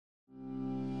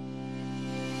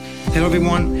Hello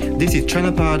everyone, this is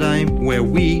China Paradigm, where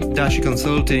we, Dashi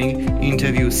Consulting,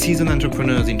 interview seasoned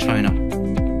entrepreneurs in China.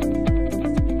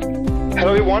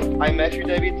 Hello everyone, I'm Matthew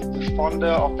David, the founder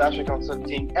of Dashi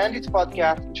Consulting and its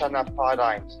podcast, China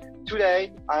Paradigms.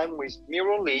 Today, I'm with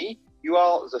Miro Lee. You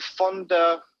are the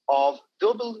founder of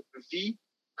Double V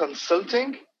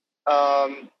Consulting.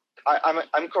 I'm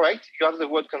correct? You have the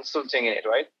word consulting in it,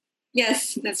 right?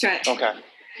 Yes, that's right. Okay.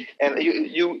 And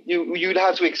you'd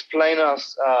have to explain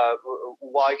us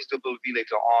why is Double V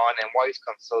later on and why is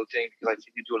consulting, because I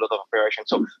think you do a lot of operations.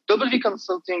 So Double V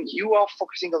Consulting, you are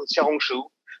focusing on Xiaohongshu.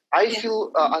 I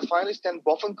feel, as I understand,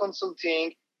 both on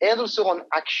consulting and also on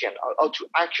action, how to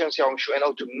action Xiaohongshu and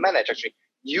how to manage. Actually,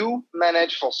 you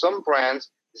manage for some brands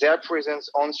their presence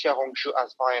on Xiaohongshu,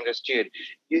 as I understood.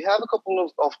 You have a couple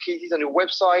of cases on your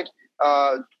website.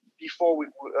 Before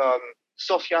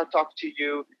Sophia talked to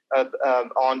you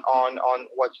on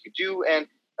what you do, and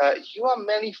you are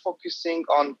mainly focusing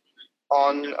on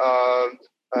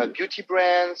beauty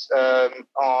brands,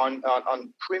 on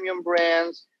premium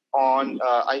brands, on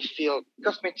I feel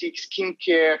cosmetics,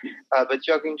 skincare, but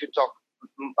you are going to talk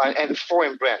and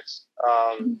foreign brands.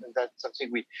 That's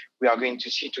something we are going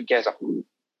to see together.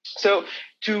 So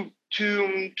to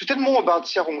tell more about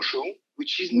Xiaohongshu,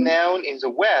 which is known in the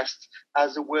West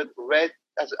as the word red,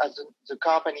 as the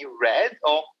company Red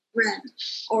or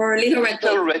Little Red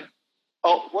Book. Red.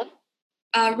 Oh, what?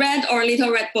 Red or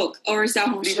Little Red Book or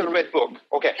Xiaohongshu. Little Red Book.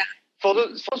 Okay. Yeah. For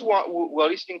the first one who are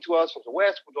listening to us from the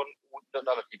West, who don't not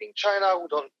live in China, who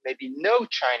don't maybe know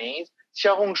Chinese,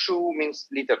 Xiaohongshu means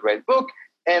Little Red Book,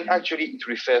 and actually it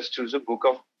refers to the book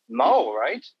of Mao,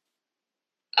 right?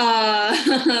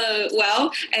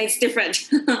 Well, it's different.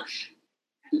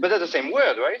 But that's the same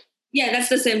word, right? Yeah, that's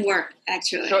the same word,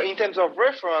 actually. So in terms of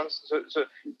reference,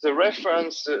 the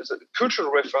reference, the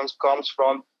cultural reference comes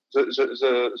from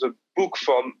the book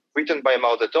written by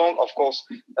Mao Zedong. Of course,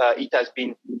 it has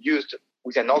been used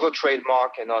with another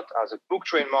trademark and not as a book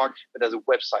trademark, but as a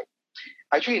website.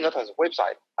 Actually, not as a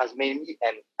website, as mainly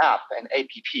an app, an app.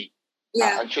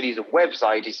 Yeah. Actually, the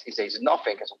website is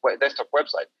nothing as a desktop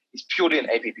website. It's purely an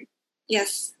app.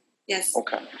 Yes. Yes.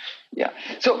 Okay. Yeah.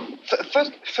 So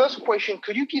first question,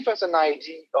 could you give us an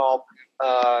idea of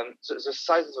the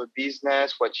size of the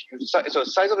business, so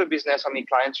size of the business, how many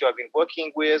clients you have been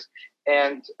working with?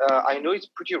 And I know it's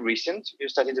pretty recent. You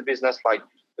started the business like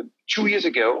 2 years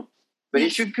ago. But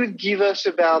if you could give us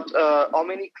about how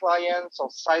many clients or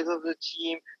size of the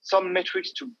team, some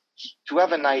metrics to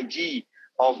have an idea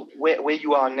of where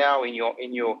you are now in your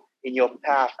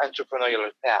path,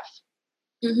 entrepreneurial path.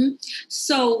 Mm-hmm.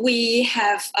 So we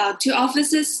have 2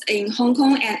 offices in Hong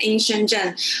Kong and in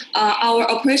Shenzhen. Our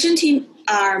operation team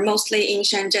are mostly in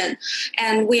Shenzhen,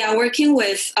 and we are working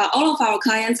with all of our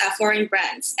clients are foreign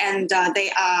brands, and they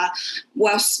are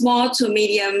small to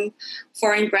medium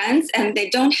foreign brands, and they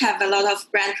don't have a lot of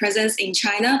brand presence in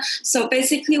China. So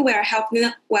basically, we are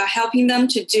helping them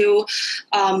to do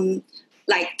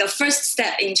like the first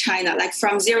step in China, like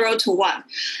from 0 to 1,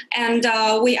 and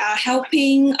we are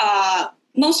helping.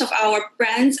 Most of our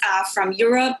brands are from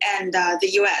Europe and the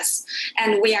US,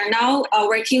 and we are now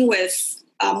working with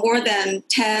more than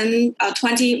 20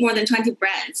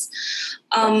 brands.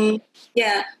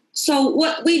 Yeah. So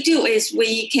what we do is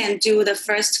we can do the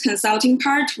first consulting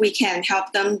part. We can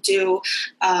help them do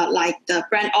like the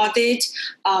brand audit,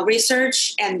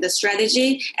 research, and the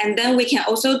strategy, and then we can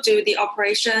also do the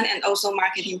operation and also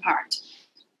marketing part.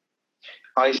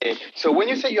 I see. So when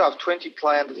you say you have 20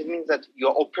 clients, it means that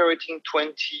you're operating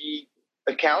 20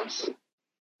 accounts?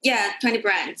 Yeah, 20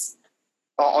 brands.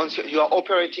 You are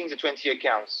operating the 20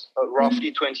 accounts,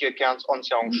 roughly 20 accounts on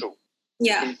Xiaohongshu.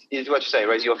 Yeah. Is what you say,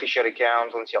 right? The official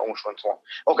accounts on Xiaohongshu and so on.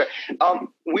 Okay.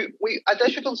 We at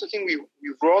Dashi Consulting, we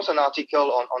wrote an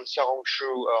article on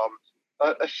Xiaohongshu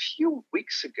a few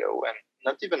weeks ago, and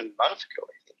not even a month ago,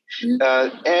 I think.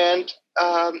 And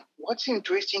what's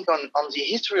interesting on the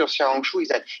history of Xiaohongshu is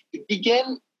that it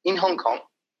began in Hong Kong.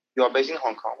 You are based in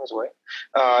Hong Kong as well.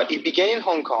 It began in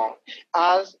Hong Kong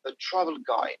as a travel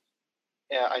guide.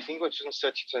 I think it was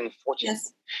 2013, 2014.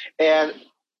 Yes. And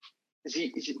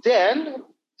then,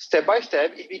 step by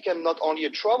step, it became not only a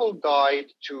travel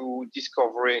guide to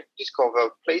discover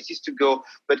places to go,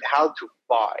 but how to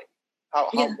buy,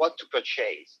 what to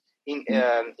purchase in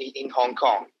Hong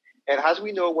Kong. And as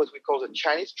we know, what we call the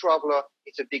Chinese traveler,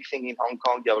 it's a big thing in Hong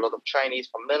Kong. There are a lot of Chinese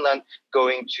from mainland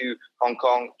going to Hong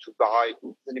Kong to buy,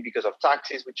 only because of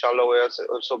taxes, which are lower,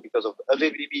 also because of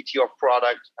availability of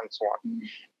products and so on. Mm-hmm.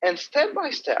 And step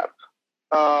by step,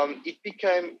 it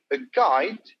became a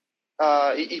guide.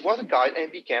 It was a guide and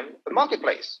it became a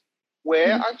marketplace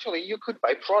where actually you could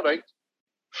buy product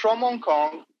from Hong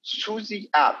Kong through the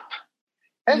app.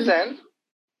 And then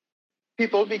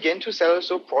people begin to sell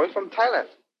also products from Thailand,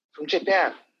 from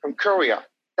Japan, from Korea.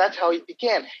 That's how it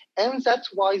began. And that's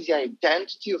why the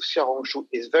identity of Xiaohongshu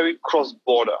is very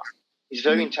cross-border. It's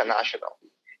very international.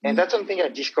 And that's something I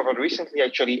discovered recently,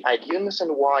 actually. I didn't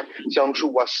understand why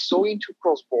Xiaohongshu was so into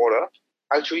cross-border.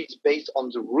 Actually, it's based on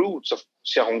the roots of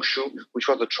Xiaohongshu, which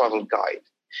was a travel guide.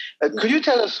 Could you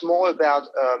tell us more about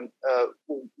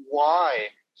why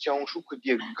Xiaohongshu could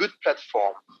be a good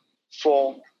platform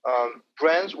for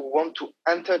brands who want to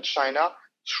enter China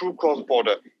through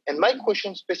cross-border? And my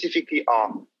questions specifically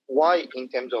are, why in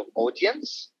terms of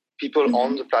audience, people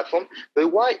on the platform,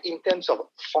 but why in terms of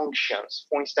functions?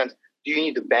 For instance, do you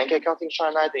need a bank account in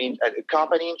China? Do you need a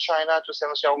company in China to sell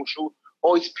on Xiaohongshu?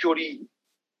 Or it's purely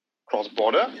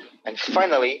cross-border? And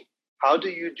finally, how do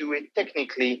you do it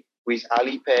technically with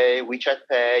Alipay, WeChat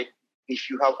Pay, if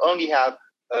you only have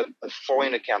a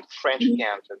foreign account, French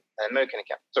account, an American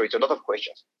account? Sorry, it's a lot of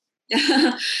questions.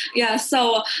 Yeah,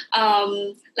 so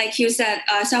like you said,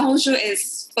 Xiaohongshu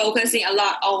is focusing a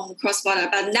lot on cross-border,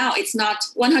 but now it's not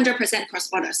 100%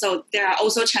 cross-border. So there are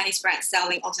also Chinese brands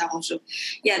selling on Xiaohongshu.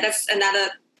 Yeah, that's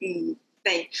another thing.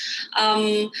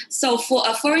 So for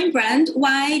a foreign brand,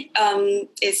 why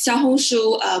is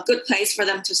Xiaohongshu a good place for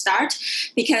them to start?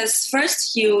 Because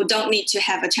first, you don't need to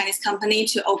have a Chinese company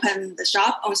to open the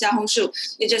shop on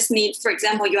Xiaohongshu. You just need, for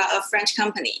example, you are a French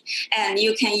company, and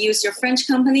you can use your French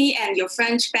company and your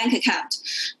French bank account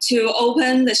to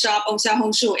open the shop on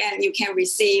Xiaohongshu, and you can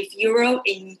receive euro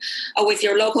with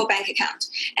your local bank account.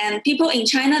 And people in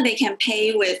China, they can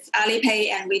pay with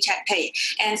Alipay and WeChat Pay,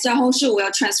 and Xiaohongshu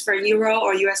will transfer euro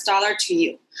or US dollar to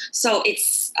you. So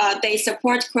it's they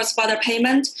support cross-border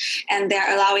payment, and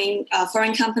they're allowing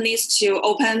foreign companies to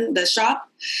open the shop.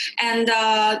 And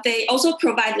they also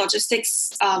provide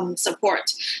logistics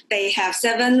support. They have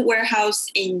 7 warehouses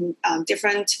in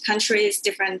different countries,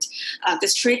 different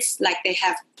districts. Like they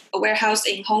have a warehouse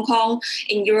in Hong Kong,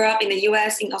 in Europe, in the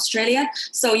US, in Australia.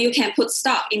 So you can put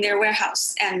stock in their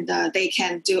warehouse, and they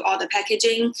can do all the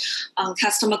packaging,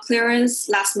 customer clearance,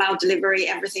 last mile delivery,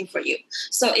 everything for you.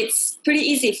 So it's pretty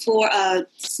easy for a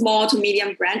small to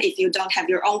medium brand. If you don't have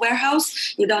your own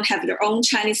warehouse, you don't have your own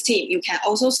Chinese team, you can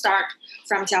also start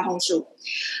from Xiaohongshu.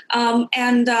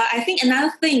 And I think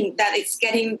another thing that is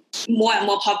getting more and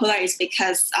more popular is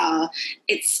because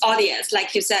its audience,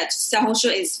 like you said,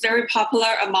 Xiaohongshu is very popular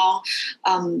among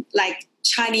like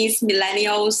Chinese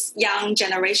millennials, young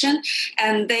generation,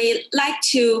 and they like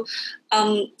to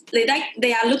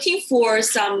they are looking for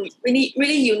some really,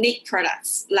 really unique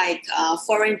products, like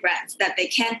foreign brands that they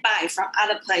can't buy from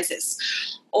other places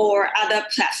or other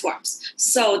platforms.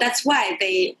 So that's why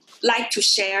they like to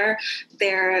share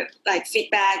their like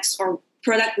feedbacks or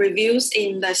product reviews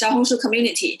in the Xiaohongshu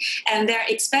community, and they're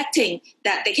expecting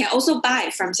that they can also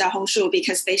buy from Xiaohongshu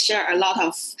because they share a lot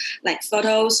of like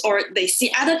photos or they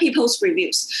see other people's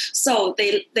reviews. So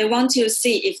they want to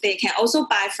see if they can also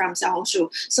buy from Xiaohongshu.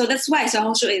 So that's why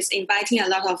Xiaohongshu is inviting a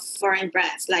lot of foreign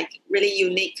brands, like really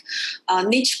unique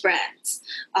niche brands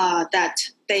that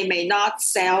they may not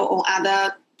sell on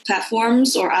other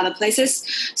platforms or other places.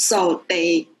 So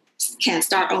they can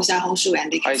start on Xiaohongshu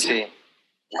and they can. I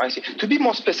see. To be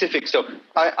more specific, so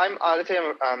let's say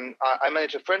I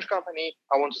manage a French company.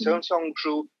 I want to sell on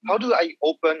Xiaohongshu. How do I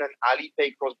open an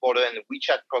Alipay cross-border and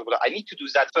WeChat cross-border? I need to do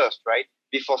that first, right?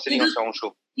 Before selling on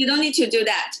Xiaohongshu. You don't need to do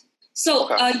that. So,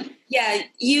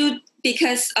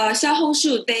 because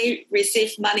Xiaohongshu, they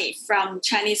receive money from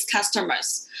Chinese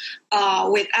customers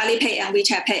with Alipay and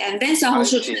WeChat Pay, and then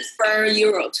Xiaohongshu transfer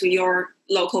euro to your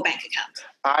local bank account.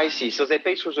 I see. So they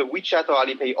pay through the WeChat or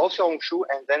Alipay or Xiaohongshu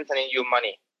and then sending you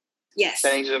money. Yes.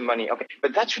 Sending you the money. Okay.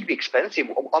 But that should be expensive.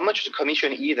 How much the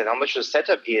commission is and how much the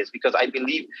setup is? Because I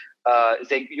believe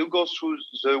you go through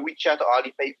the WeChat or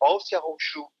Alipay or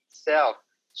Xiaohongshu itself.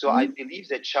 So I believe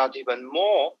they charge even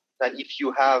more than if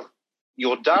you have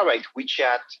your direct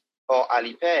WeChat or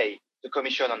Alipay. The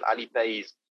commission on Alipay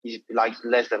is like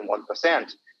less than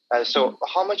 1%. So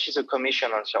how much is the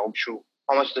commission on Xiaohongshu?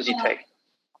 How much does it take?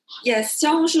 Yes,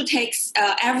 Xiaohongshu takes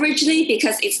averagely,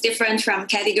 because it's different from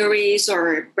categories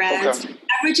or brands. Okay.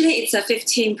 Averagely, it's a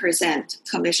 15%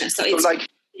 commission. So it's like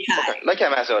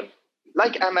Amazon.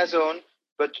 Like Amazon,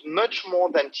 but much more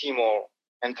than Tmall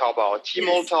and Taobao.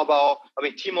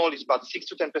 Tmall is about 6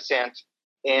 to 10%,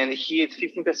 and here it's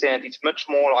 15%. It's much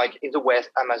more like in the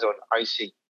West, Amazon, I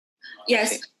see.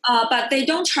 Yes, but they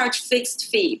don't charge fixed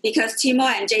fee because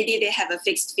Tmall and JD, they have a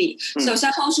fixed fee. So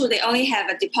Xiaohongshu, they only have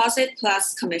a deposit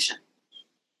plus commission.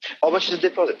 How much is the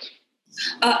deposit?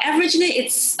 Averagely,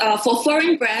 it's for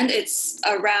foreign brand, it's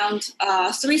around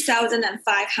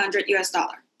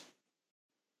 $3,500.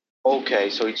 Okay,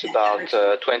 so it's about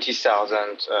 20,000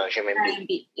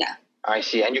 RMB. Yeah. I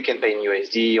see, and you can pay in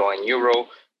USD or in Euro.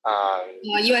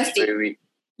 USD.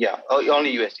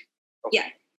 Only USD. Okay. Yeah.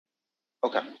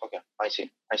 Okay. I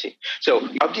see. So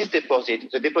you have this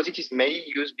deposit. The deposit is mainly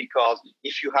used because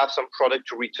if you have some product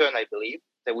to return, I believe,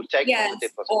 they will take the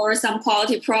deposit. Or some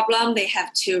quality problem, they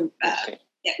have to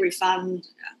get refund.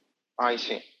 I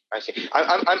see.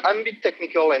 I'm a bit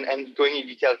technical and going in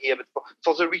detail here, but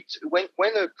for the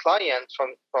when a client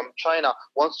from China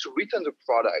wants to return the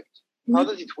product, how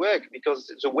does it work? Because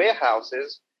the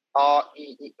warehouses are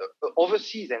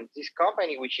overseas, and this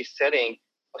company which is selling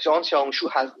on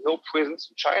Xiaohongshu has no presence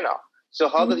in China. So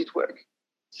how does it work?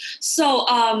 So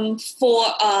for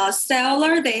a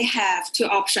seller, they have two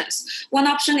options. One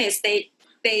option is they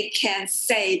can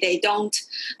say they don't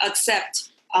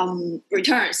accept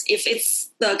returns if it's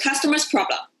the customer's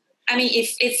problem. I mean,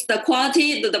 if it's the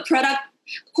quality, the product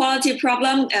quality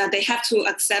problem, they have to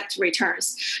accept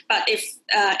returns. But if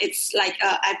it's like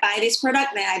I buy this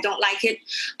product and I don't like it,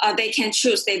 they can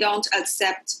choose they don't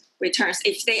accept returns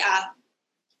if they are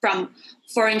from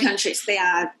foreign countries. They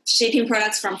are shipping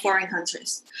products from foreign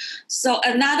countries. So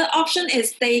another option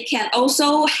is they can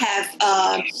also have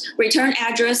a return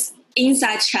address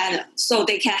inside China. So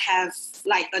they can have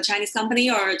like a Chinese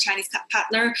company or a Chinese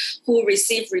partner who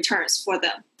receive returns for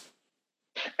them.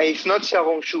 And it's not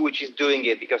Xiaohongshu which is doing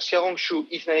it, because Xiaohongshu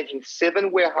is managing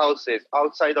 7 warehouses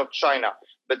outside of China,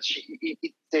 but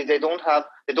they don't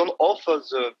offer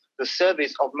the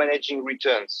service of managing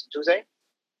returns, do they?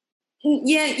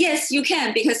 Yes, you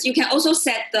can, because you can also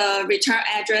set the return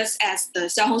address as the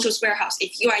Xiaohongshu's warehouse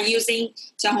if you are using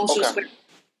Xiaohongshu's warehouse.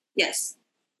 Yes.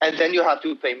 And then you have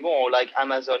to pay more, like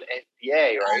Amazon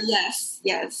FBA, right?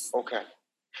 Yes. Okay.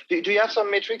 Do you have some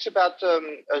metrics about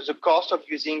the cost of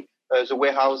using the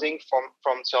warehousing from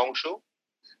Xiaohongshu?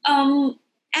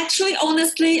 Actually,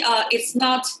 honestly, it's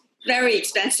not very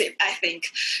expensive, I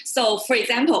think. So, for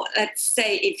example, let's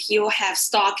say if you have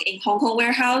stock in Hong Kong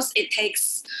warehouse, it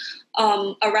takes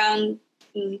around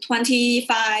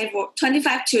 25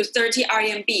 to 30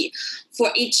 RMB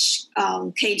for each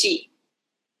kg.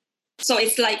 So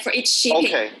it's like for each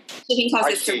shipping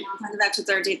cost is around 25 to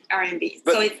 30 RMB.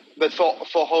 But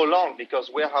for how long?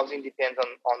 Because warehousing depends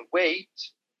on weight,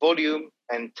 volume,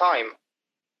 and time.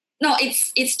 No,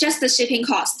 it's just the shipping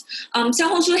cost.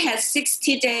 Xiaohongshu has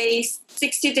 60 day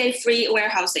free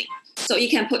warehousing. So you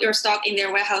can put your stock in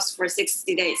their warehouse for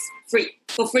 60 days, for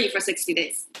free for 60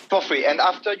 days. For free, and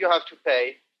after you have to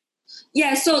pay.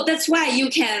 Yeah, so that's why you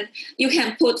can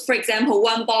put, for example,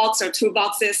 1 box or 2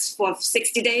 boxes for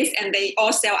 60 days, and they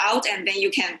all sell out, and then you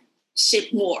can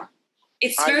ship more.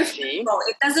 It's very flexible.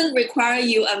 It doesn't require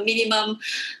you a minimum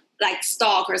like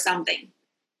stock or something.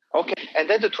 Okay, and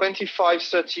then the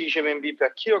 25-30 RMB per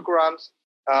kilograms,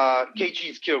 kg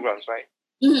is kilograms, right?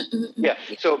 Mm-hmm. Yeah,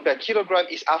 so per kilogram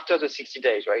is after the 60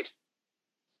 days, right?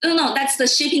 No, that's the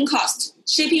shipping cost.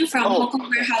 Shipping from Hong Kong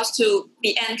warehouse to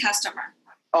the end customer.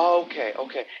 Okay.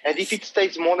 And if it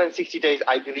stays more than 60 days,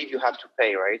 I believe you have to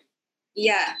pay, right?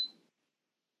 Yeah.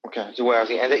 Okay, the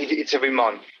warehousing, and it's every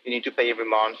month. You need to pay every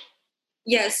month.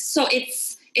 Yes, so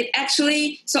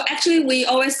actually we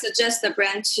always suggest the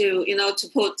brand to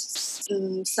put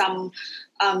some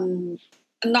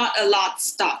not a lot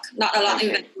stock, not a lot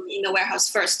inventory in the warehouse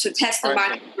first to test the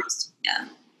market first. Yeah.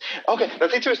 Okay,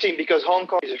 that's interesting because Hong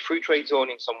Kong is a free trade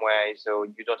zone in some way. So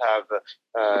you don't have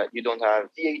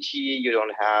VAT, you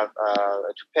don't have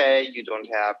to pay, you don't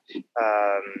have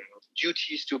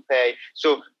duties to pay.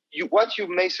 So what you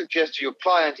may suggest to your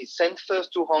client is send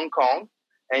first to Hong Kong,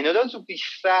 and in order to be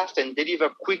fast and deliver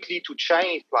quickly to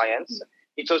Chinese clients,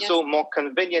 it's also more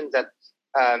convenient that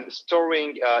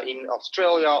storing in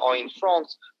Australia or in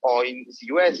France or in the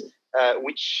US,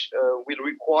 which will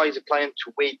require the client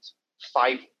to wait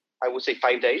 5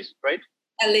 days, right?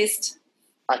 At least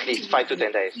 5 to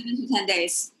 10 days. 7 to 10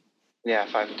 days. Yeah,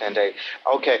 5 to 10 days.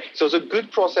 Okay, so the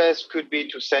good process could be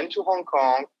to send to Hong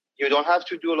Kong. You don't have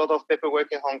to do a lot of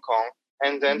paperwork in Hong Kong,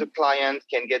 and then the client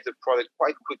can get the product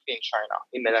quite quickly in China,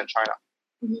 in mainland China.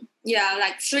 Mm-hmm. Yeah,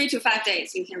 like 3 to 5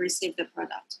 days you can receive the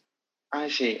product. I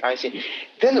see.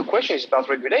 Then the question is about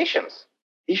regulations.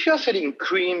 If you are selling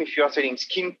cream, if you are selling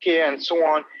skincare and so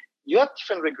on, you have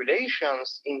different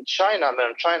regulations in China,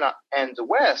 mainland China, and the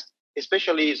West,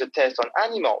 especially the test on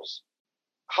animals.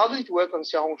 How does it work on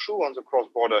Xiaohongshu on the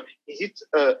cross-border? Is it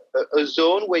a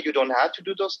zone where you don't have to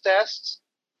do those tests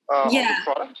on the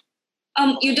product?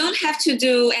 You don't have to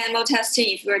do animal testing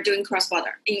if you are doing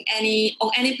cross-border on any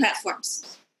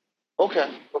platforms. Okay,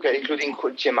 including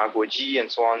Tmall Guoji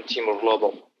and so on, Tmall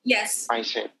Global. Yes. I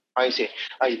see.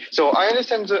 So I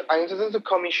understand the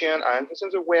commission. I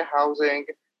understand the warehousing.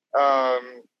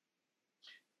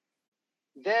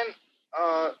 Then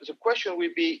the question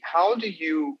will be, how do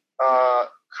you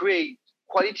create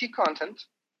quality content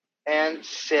and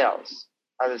sales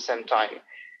at the same time?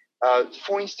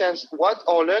 For instance, what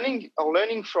our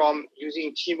learning from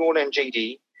using Tmall and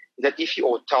JD is that if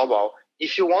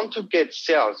you want to get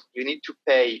sales, you need to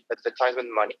pay advertisement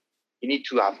money. You need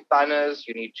to have banners.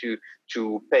 You need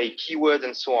to pay keywords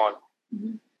and so on.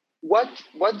 Mm-hmm.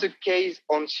 What's the case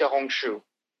on Xiaohongshu?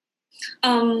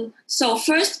 So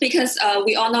first, because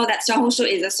we all know that Xiaohongshu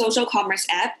is a social commerce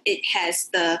app, it has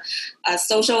the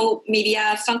social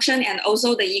media function and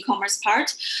also the e-commerce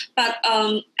part. But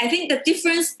I think the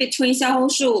difference between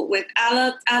Xiaohongshu with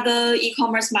other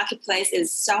e-commerce marketplace is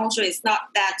Xiaohongshu is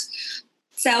not that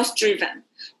sales-driven.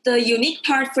 The unique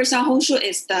part for Xiaohongshu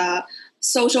is the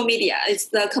social media. It's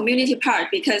the community part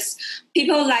because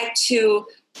people like to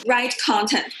write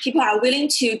content. People are willing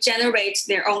to generate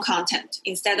their own content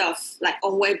instead of like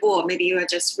on Weibo. Maybe you are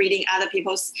just reading other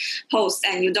people's posts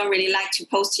and you don't really like to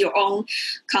post your own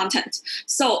content.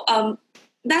 So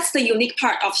that's the unique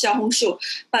part of Xiaohongshu.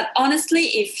 But honestly,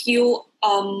 if you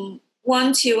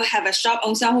want to have a shop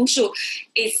on Xiaohongshu,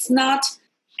 it's not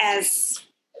as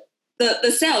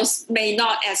the sales may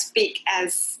not as big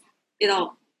as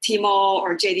Tmall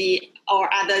or JD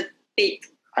or other big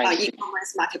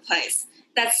e-commerce marketplace.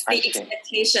 That's the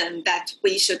expectation that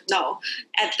we should know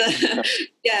at the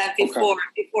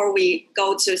before we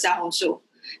go to Xiaohongshu.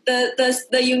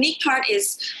 The unique part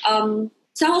is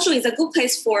Xiaohongshu is a good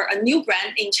place for a new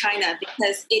brand in China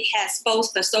because it has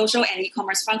both the social and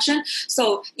e-commerce function.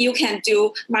 So you can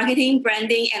do marketing,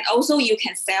 branding, and also you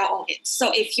can sell on it.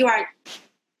 So if you are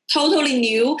totally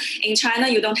new in China,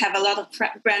 you don't have a lot of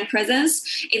brand presence,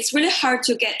 it's really hard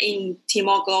to get in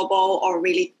Tmall Global or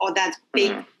that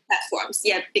big platforms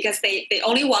yet because they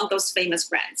only want those famous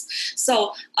brands.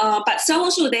 So, but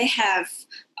Xiaohongshu,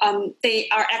 they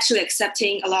are actually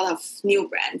accepting a lot of new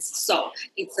brands. So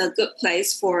it's a good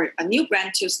place for a new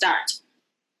brand to start.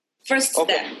 First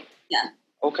step, yeah.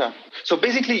 Okay. So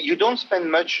basically, you don't spend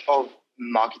much of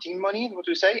marketing money, what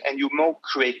you say, and you more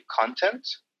create content.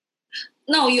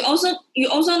 No, you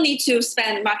also need to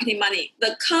spend marketing money.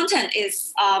 The content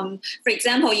is, for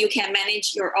example, you can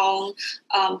manage your own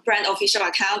brand official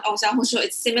account on Xiaohongshu.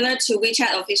 It's similar to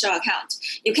WeChat official account.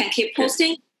 You can keep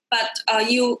posting, but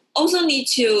you also need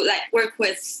to work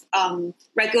with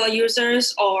regular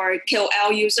users or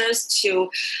KOL users to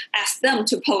ask them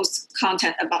to post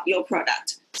content about your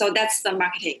product. So that's the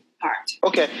marketing part.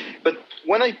 Okay, but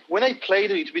when I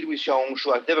played a little bit with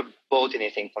Xiaohongshu, I've never bought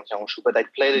anything from Xiaohongshu, but I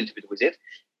played a little bit with it,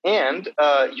 and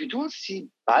you don't see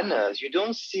banners, you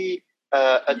don't see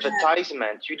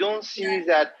advertisement, you don't see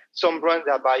that some brands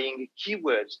are buying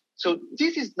keywords. So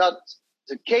this is not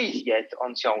the case yet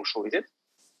on Xiaohongshu, is it?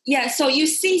 Yeah, so you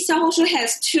see Xiaohongshu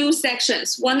has two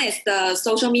sections. One is the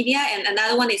social media and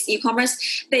another one is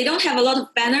e-commerce. They don't have a lot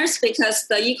of banners because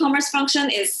the e-commerce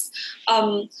function is...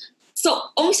 So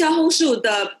on Xiaohongshu,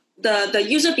 the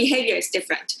user behavior is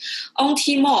different. On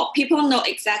Tmall, people know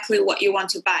exactly what you want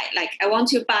to buy. Like I want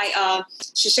to buy a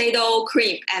Shiseido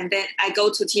cream, and then I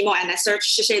go to Tmall and I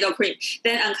search Shiseido cream.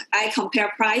 Then I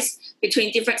compare price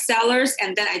between different sellers,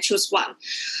 and then I choose one.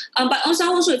 But on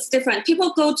Xiaohongshu, it's different.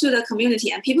 People go to the community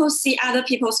and people see other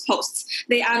people's posts.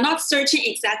 They are not searching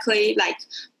exactly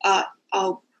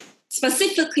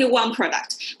specifically one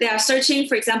product. They are searching,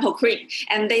 for example, cream,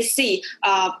 and they see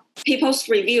people's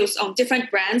reviews on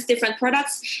different brands, different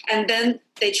products, and then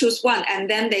they choose one, and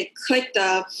then they click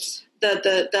the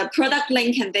product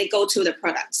link and they go to the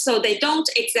product. So they don't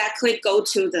exactly go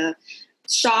to the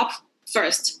shop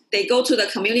first. They go to the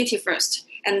community first,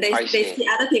 and they see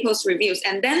other people's reviews,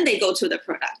 and then they go to the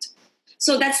product.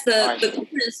 So that's the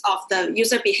difference of the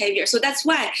user behavior. So that's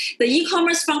why the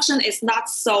e-commerce function is not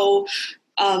so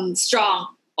strong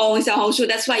on Xiaohongshu.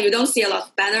 That's why you don't see a lot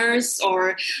of banners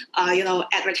or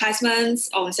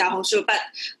advertisements on Xiaohongshu. But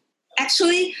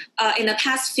actually, in the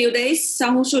past few days,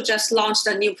 Xiaohongshu just launched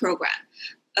a new program,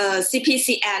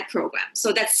 CPC ad program.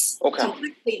 So that's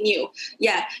completely new.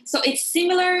 Yeah. So it's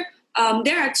similar.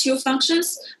 There are two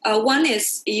functions. One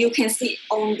is you can see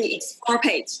on the Explore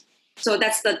page. So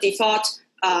that's the default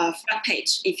front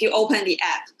page. If you open the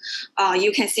app,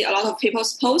 you can see a lot of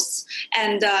people's posts,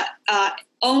 and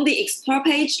on the Explore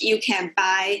page, you can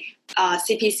buy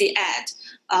CPC ad.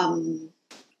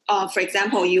 For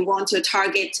example, you want to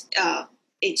target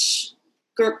each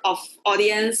group of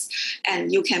audience,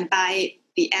 and you can buy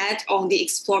the ad on the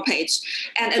Explore page.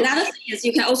 And another thing is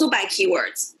you can also buy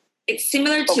keywords. It's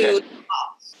similar to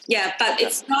but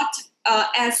it's not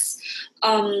as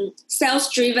sales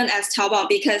driven as Taobao,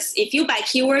 because if you buy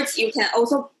keywords, you can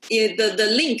also the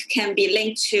link can be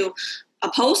linked to a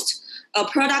post, a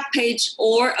product page,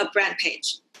 or a brand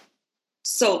page.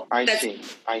 So I that's see.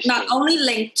 not only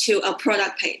linked to a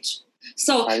product page.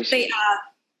 So they are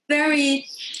very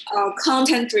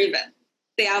content driven.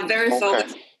 They are very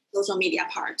focused on the social media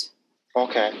part.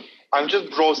 Okay. I'm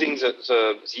just browsing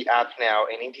the app now,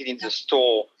 and indeed in the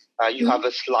store, you have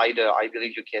a slider. I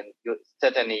believe you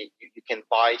can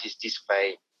buy this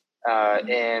display,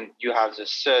 and you have the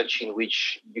search in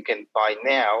which you can buy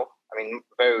now. I mean,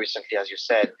 very recently, as you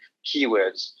said,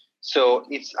 keywords. So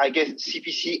it's, I guess,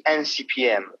 CPC and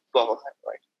CPM, both,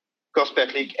 right? Cost per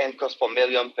click and cost per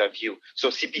million per view. So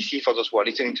CPC, for those who are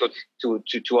listening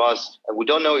to us, we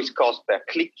don't know, is cost per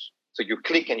click. So you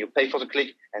click and you pay for the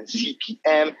click, and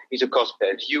CPM is a cost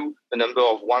per view. The number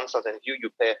of 1,000 view you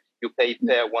pay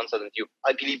per 1,000 view.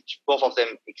 I believe both of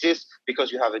them exist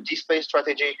because you have a display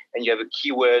strategy and you have a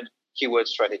keyword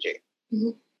strategy.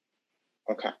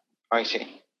 Mm-hmm. Okay, I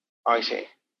see.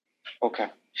 Okay.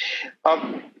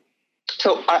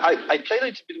 So I played a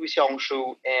little bit with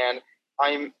Xiaohongshu, and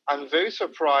I'm very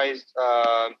surprised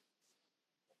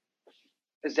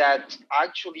that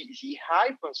actually the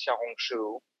hype on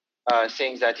Xiaohongshu,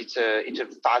 saying that it's a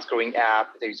fast-growing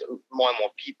app, there's more and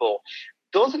more people,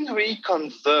 doesn't really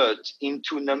convert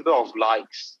into number of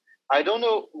likes. I don't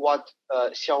know what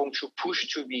Xiaohongshu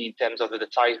pushed to me in terms of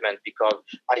advertisement, because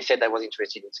I said I was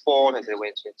interested in sport, I said I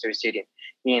was interested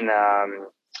in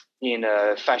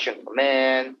fashion for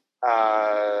men,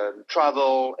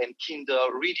 travel, and Kindle,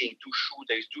 reading, Dushu.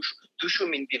 There is Dushu. Dushu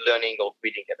means be learning or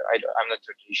reading. I'm not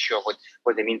really sure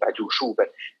what they mean by Dushu, but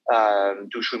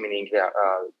Dushu meaning to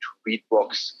read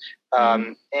books.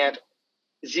 And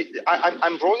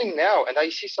I'm rolling now, and I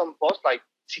see some posts like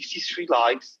 63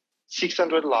 likes,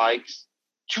 600 likes,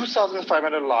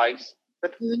 2,500 likes,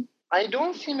 but I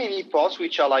don't see many posts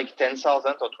which are like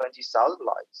 10,000 or 20,000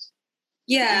 likes.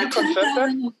 Yeah,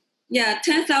 10,000. Yeah,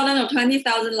 10,000 or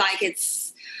 20,000 likes,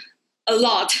 it's a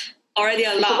lot, already a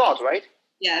lot. It's a lot, right?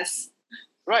 Yes.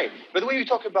 Right. But when we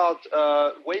talk about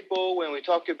Weibo, when we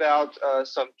talk about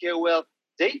some KOL,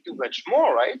 they do much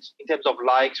more, right? In terms of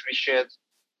likes, reshares.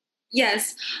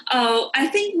 Yes. I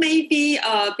think maybe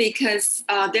because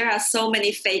there are so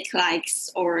many fake likes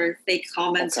or fake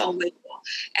comments on Weibo.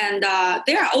 And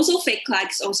there are also fake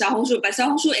likes on Xiaohongshu, but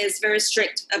Xiaohongshu is very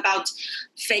strict about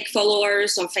fake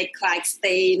followers or fake likes.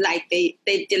 They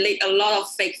delete a lot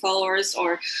of fake followers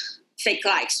or fake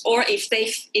likes. Or if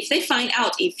they find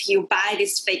out if you buy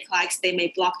these fake likes, they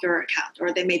may block your account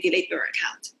or they may delete your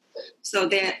account. So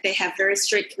they have very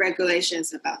strict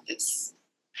regulations about this.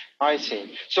 I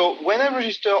see. So when I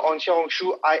register on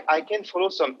Xiaohongshu, I can follow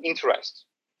some interest.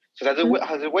 So that's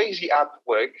the way the app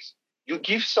works. You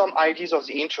give some ideas of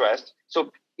the interest.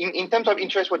 So in terms of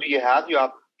interest, what do you have? You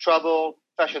have travel,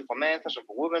 fashion for men, fashion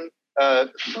for women,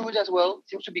 food as well.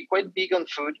 Seems to be quite big on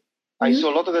food. I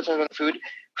saw a lot of advertising on food,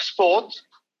 sport,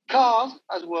 cars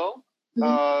as well.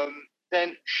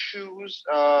 Then shoes,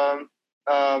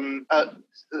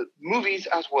 movies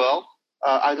as well.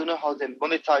 I don't know how they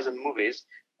monetize on movies,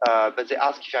 but they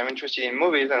ask if I'm interested in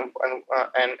movies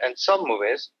and some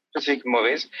movies, specific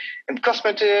movies, and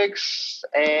cosmetics,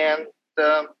 and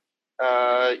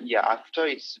after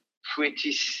it's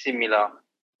pretty similar.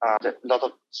 A lot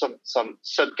of some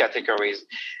subcategories.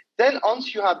 Then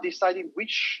once you have decided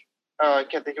which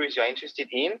categories you're interested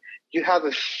in, you have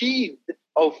a feed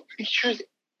of pictures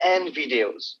and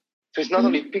videos. So it's not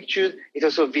only pictures, it's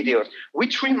also videos,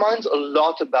 which reminds a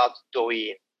lot about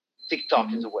Douyin,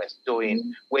 TikTok in the West, Douyin,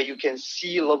 where you can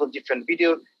see a lot of different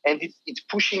videos, and it's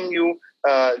pushing you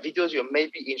videos you may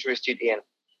be interested in.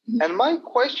 And my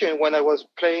question when I was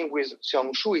playing with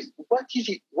Xiaohongshu is, what is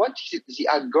the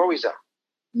algorithm?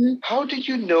 How do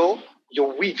you know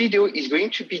your video is going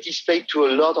to be displayed to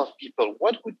a lot of people?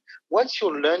 What's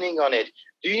your learning on it?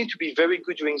 Do you need to be very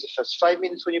good during the first 5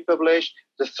 minutes when you publish,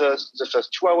 the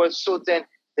first 2 hours, so then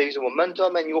there is a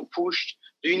momentum and you're pushed?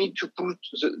 Do you need to put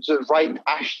the right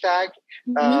hashtag?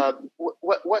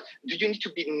 What do you need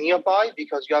to be nearby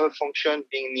because you have a function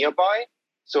being nearby?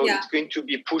 So it's going to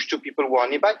be pushed to people who are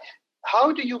nearby.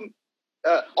 How do you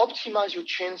optimize your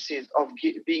chances of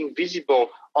being visible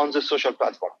on the social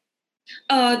platform?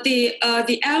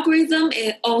 The algorithm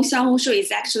on Xiaohongshu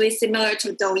is actually similar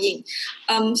to Douyin.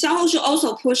 Xiaohongshu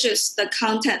also pushes the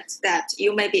content that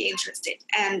you may be interested,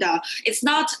 and it's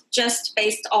not just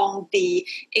based on the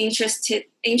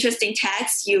interesting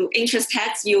tags you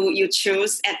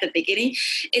choose at the beginning.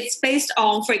 It's based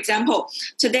on, for example,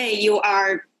 today you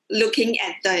are looking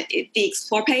at the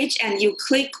explore page and you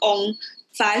click on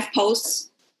 5 posts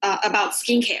about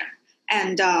skincare,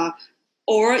 and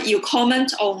or you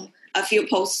comment on a few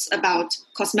posts about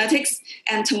cosmetics,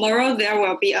 and tomorrow there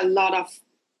will be a lot of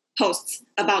posts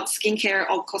about skincare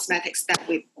or cosmetics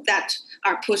that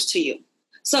are pushed to you.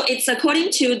 So it's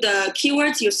according to the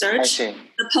keywords you search,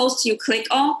 the posts you click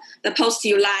on, the posts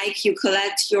you like, you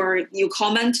collect, you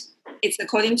comment. It's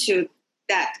according to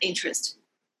that interest.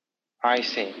 I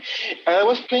see. I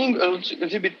was playing a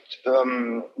little bit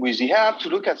with the app to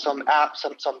look at some apps,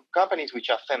 some companies which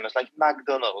are famous, like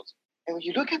McDonald's. And when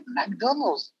you look at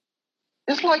McDonald's,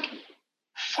 it's like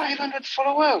 500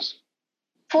 followers,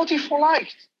 44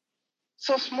 likes.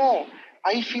 So small.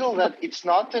 I feel that it's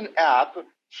not an app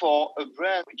for a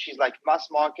brand which is like mass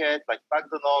market, like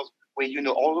McDonald's, where you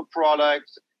know all the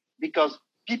products, because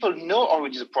people know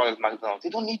already the product of McDonald's. They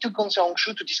don't need to go on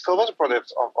Xiaohongshu to discover the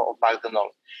products of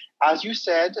McDonald's. As you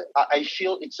said, I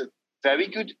feel it's a very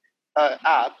good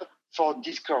app for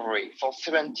discovery, for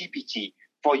serendipity,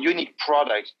 for unique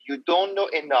products. You don't know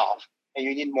enough and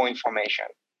you need more information.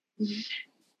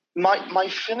 Mm-hmm. My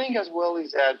feeling as well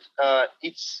is that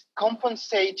it's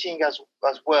compensating as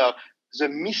well the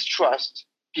mistrust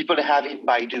people have in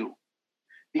Baidu.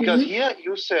 Because here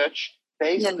you search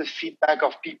based on the feedback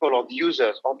of people, of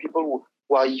users, or people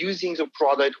who are using the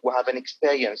product, who have an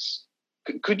experience.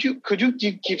 Could you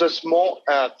give us more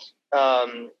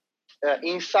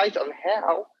insight on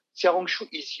how Xiaohongshu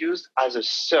is used as a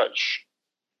search?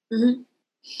 Mm-hmm.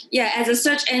 Yeah, as a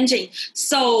search engine.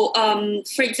 So,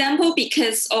 for example,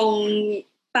 because on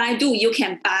Baidu, you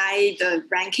can buy the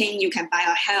ranking, you can buy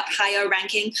a higher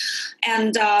ranking,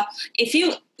 and if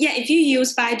you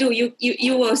use Baidu,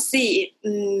 you will see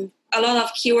a lot of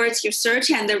keywords you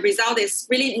search, and the result is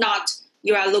really not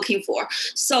you are looking for.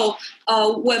 So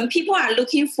when people are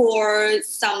looking for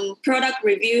some product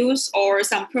reviews or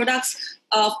some products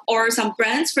or some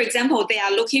brands, for example, they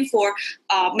are looking for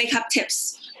makeup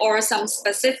tips or some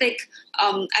specific,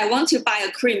 I want to buy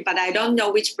a cream, but I don't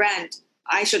know which brand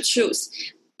I should choose.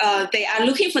 They are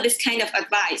looking for this kind of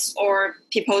advice or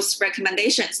people's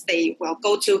recommendations. They will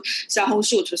go to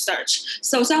Xiaohongshu to search.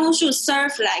 So Xiaohongshu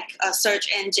serves like a search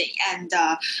engine, and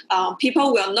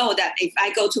people will know that if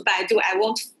I go to Baidu, I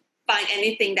won't find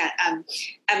anything that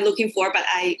I'm looking for, but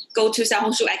I go to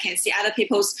Xiaohongshu, I can see other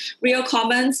people's real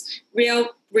comments, real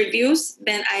reviews,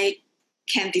 then I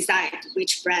can decide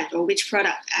which brand or which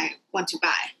product I want to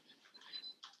buy.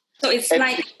 So it's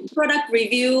like product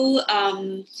review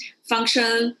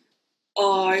function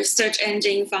or search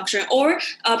engine function. Or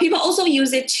people also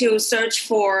use it to search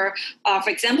for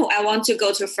example, I want to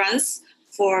go to France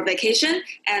for vacation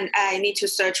and I need to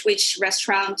search which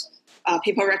restaurant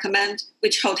people recommend,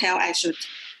 which hotel I should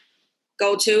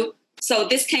go to. So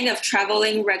this kind of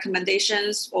traveling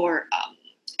recommendations or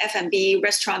F&B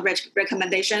restaurant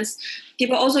recommendations,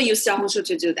 people also use Xiaohongshu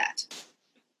to do that.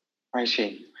 I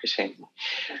see.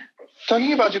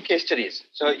 Talking about your case studies,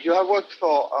 so you have worked you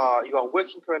are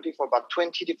working currently for about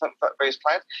 20 different various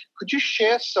clients. Could you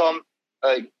share some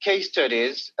case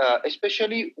studies,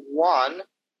 especially one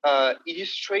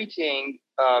illustrating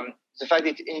the fact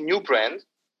that in a new brand,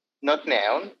 not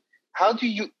known, how do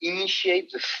you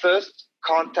initiate the first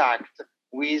contact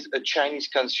with a Chinese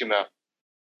consumer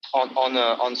on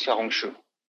Xiaohongshu?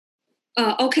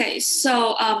 Okay,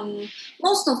 so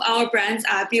most of our brands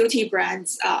are beauty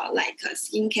brands, like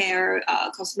skincare,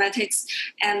 cosmetics,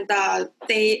 and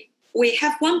we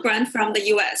have one brand from the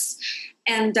US,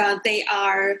 and they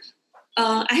are,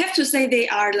 I have to say, they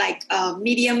are like a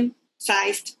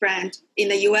medium-sized brand in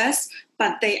the US,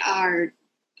 but they are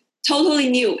totally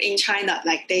new in China.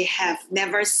 Like they have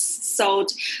never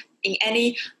sold in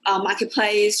any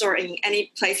marketplace or in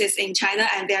any places in China,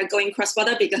 and they are going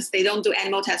cross-border because they don't do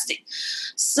animal testing.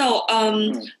 So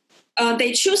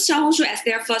they choose Xiaohongshu as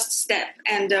their first step,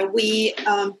 and we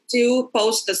do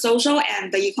both the social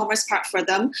and the e-commerce part for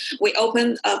them. We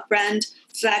open a brand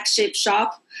flagship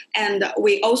shop, and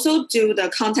we also do the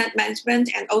content management,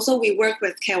 and also we work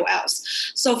with KOLs.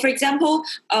 So for example,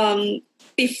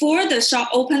 before the shop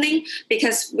opening,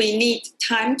 because we need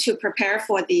time to prepare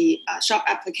for the shop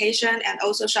application and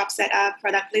also shop setup,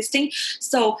 product listing.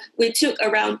 So we took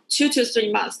around 2 to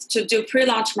 3 months to do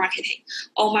pre-launch marketing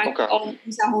on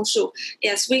Xiaohongshu.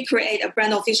 Yes, we create a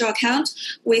brand official account.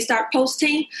 We start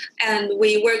posting and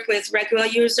we work with regular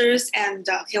users and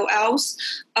KOLs.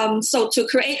 So to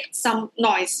create some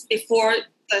noise before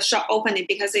the shop opening,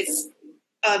 because it's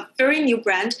a very new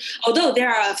brand, although there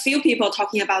are a few people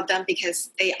talking about them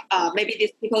because they maybe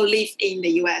these people live in the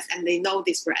US and they know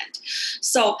this brand.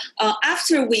 So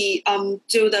after we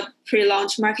do the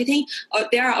pre-launch marketing,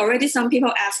 there are already some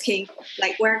people asking,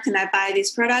 like, where can I buy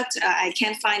this product? I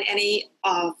can't find any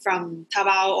from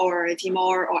Taobao or Tmall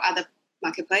or other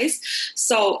marketplace.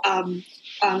 So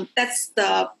that's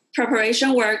the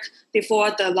preparation work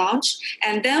before the launch.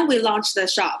 And then we launch the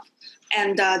shop.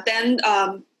 And then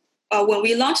when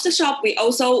we launch the shop, we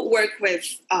also work with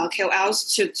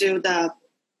KOLs to do the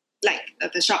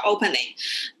shop opening.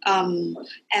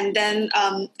 And then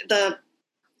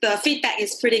the feedback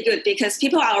is pretty good because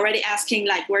people are already asking,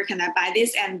 like, where can I buy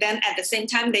this? And then at the same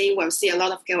time, they will see a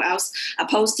lot of KOLs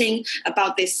posting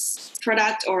about this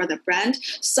product or the brand.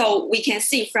 So we can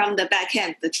see from the back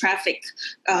end, the traffic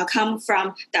come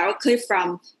from directly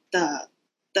from the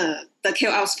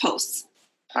KOLs posts.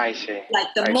 I see.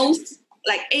 Like the most,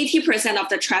 like 80% of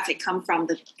the traffic come from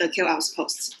the KOLs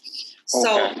posts.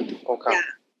 So, okay. Yeah.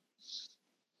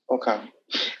 Okay.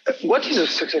 What is a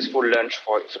successful launch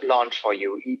for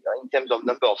you in terms of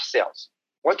number of sales?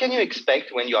 What can you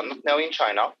expect when you are not now in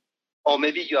China, or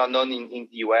maybe you are known in the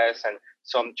US and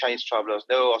some Chinese travelers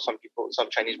know, or some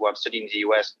Chinese who have studied in the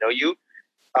US know you.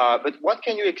 But what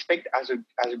can you expect as a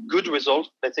good result,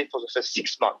 let's say, for the first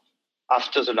 6 months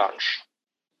after the launch?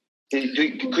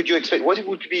 Could you expect what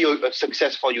would be a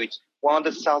success for you? It's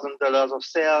 $100,000 of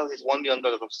sales, it's $1 million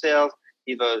of sales,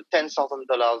 either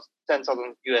 $10,000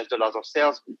 US dollars of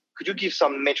sales. Could you give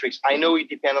some metrics? I know it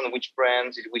depends on which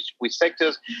brands, which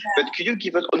sectors, but could you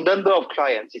give us a number of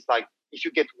clients? It's like if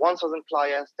you get 1,000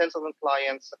 clients, 10,000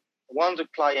 clients,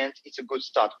 100 clients, it's a good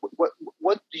start.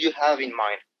 What do you have in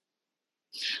mind?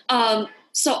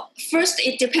 So first,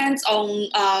 it depends on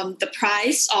the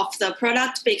price of the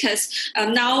product because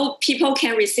now people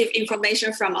can receive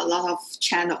information from a lot of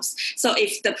channels. So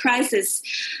if the price is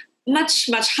much,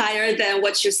 much higher than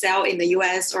what you sell in the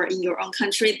US or in your own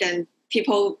country, then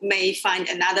people may find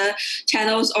another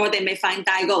channels or they may find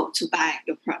Daigou to buy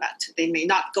your product. They may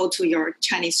not go to your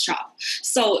Chinese shop.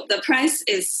 So the price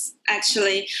is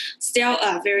actually still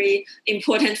a very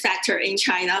important factor in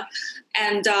China.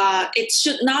 And it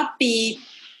should not be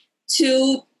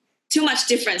too much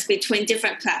difference between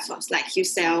different platforms. Like you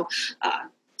sell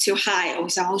too high on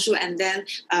Xiaohongshu and then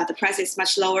the price is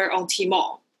much lower on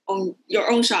Tmall, on your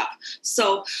own shop.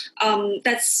 So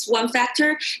that's one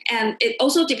factor. And it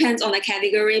also depends on the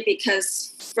category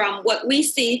because from what we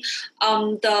see,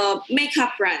 the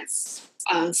makeup brands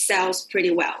sells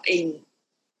pretty well in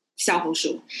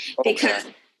Xiaohongshu. Because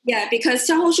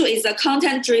Xiaohongshu is a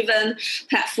content-driven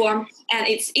platform, and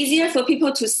it's easier for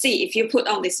people to see if you put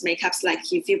on these makeups,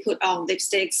 like if you put on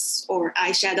lipsticks or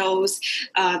eyeshadows,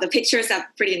 the pictures are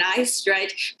pretty nice,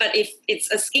 right? But if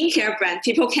it's a skincare brand,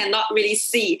 people cannot really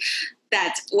see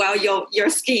that, well, your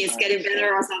skin is getting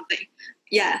better or something.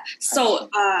 Yeah. So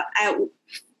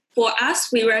for us,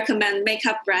 we recommend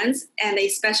makeup brands, and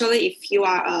especially if you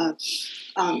are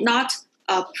not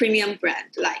a premium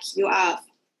brand, like you are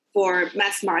for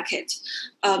mass market,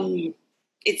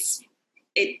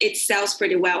 it sells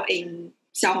pretty well in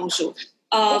Xiaohongshu.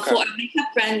 For a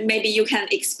makeup brand, maybe you can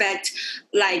expect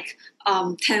like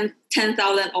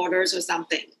 10,000 orders or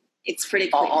something. It's pretty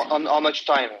quick. On how much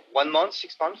time? 1 month,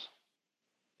 6 months?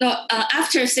 No,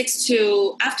 after 6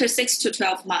 to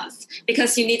 12 months,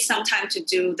 because you need some time to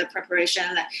do the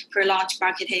preparation, like pre-launch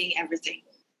marketing, everything.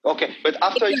 Okay, but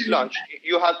after it's launched,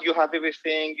 you have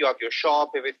everything, you have your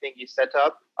shop, everything is set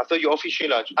up. After you officially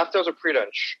launch, after the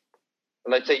pre-launch,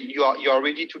 let's say you are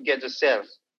ready to get the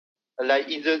sales. Like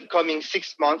in the coming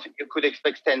 6 months, you could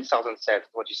expect 10,000 sales.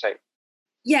 What do you say?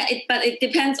 Yeah, but it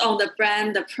depends on the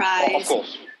brand, the price. Of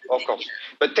course.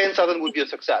 But 10,000 would be a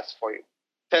success for you.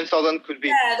 10,000 could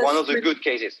be one of the good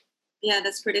cases. Yeah,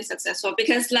 that's pretty successful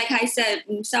because, like I said,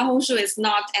 Xiaohongshu is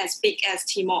not as big as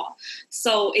Tmall,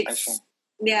 so it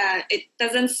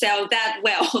doesn't sell that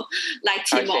well like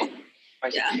Tmall. I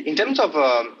see. Yeah. In terms of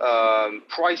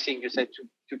pricing, you said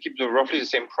to keep roughly the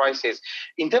same prices.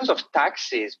 In terms of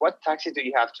taxes, what taxes do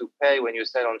you have to pay when you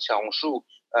sell on Xiaohongshu?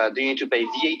 Do you need to pay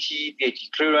VAT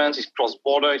clearance? Is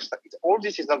cross-border? All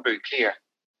this is not very clear.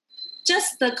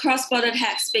 Just the cross-border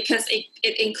tax because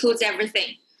it includes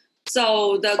everything.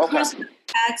 So the cross-border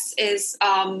tax is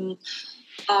around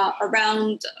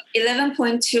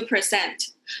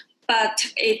 11.2%. But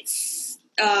it's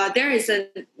there is a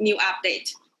new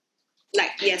update,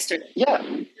 like yesterday. Yeah,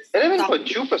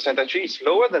 11.2% actually is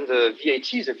lower than the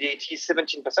VAT. The VAT is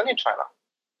 17% in China.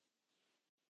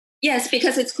 Yes,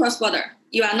 because it's cross-border.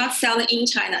 You are not selling in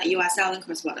China. You are selling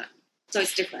cross-border. So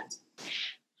it's different.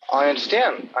 I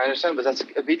understand, but that's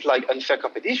a bit like unfair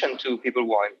competition to people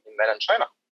who are in mainland China.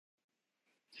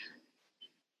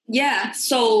 Yeah,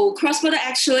 so cross-border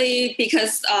actually,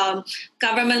 because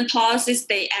government policies,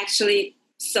 they actually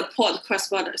support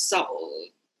cross-border. So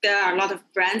there are a lot of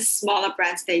brands, smaller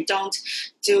brands, they don't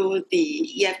do the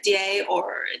EFTA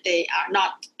or they are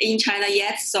not in China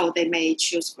yet, so they may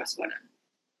choose cross-border.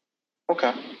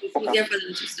 Okay. It's easier for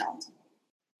them to start.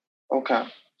 Okay.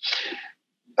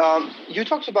 You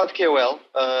talked about KOL.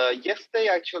 Yesterday,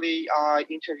 actually, I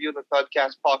interviewed the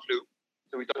podcast Park Lu,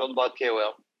 so we talked about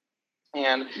KOL.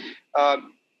 And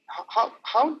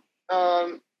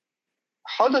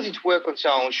how does it work on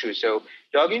Xiaohongshu? So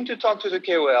you're going to talk to the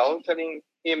KOL, telling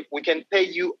him we can pay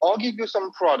you or give you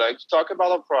some products, talk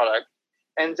about a product,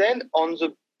 and then on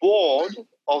the board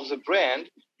of the brand,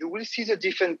 you will see the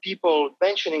different people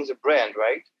mentioning the brand,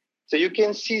 right? So you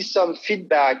can see some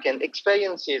feedback and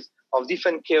experiences of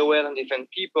different KOL and different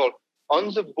people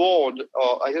on the board,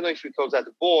 or I don't know if we call that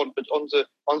a board, but on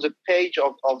the page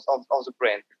of the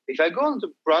brand. If I go on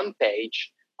the brand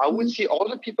page, I would see all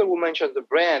the people who mentioned the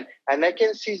brand, and I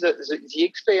can see the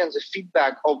experience, the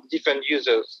feedback of different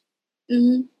users.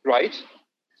 Mm-hmm. Right?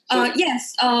 So,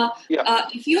 yes.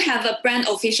 If you have a brand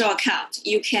official account,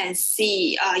 you can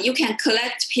see, you can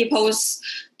collect people's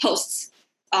posts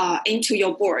into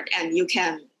your board, and you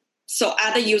can, so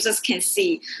other users can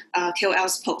see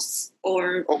KOL's posts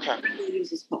or other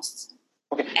users' posts.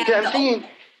 Okay. And I'm thinking,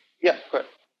 go ahead.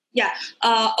 Yeah.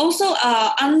 Also,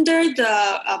 under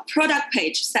the product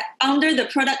page, under the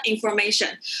product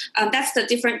information, that's the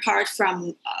different part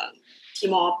from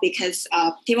Tmall, because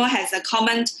Tmall has a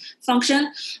comment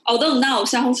function. Although now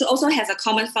Xiaohongshu also has a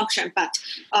comment function, but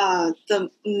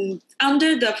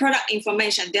under the product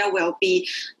information, there will be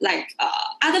like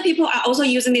other people are also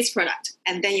using this product,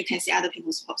 and then you can see other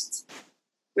people's posts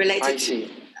related to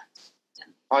that.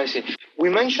 I see. We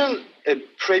mentioned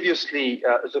previously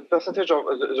the percentage of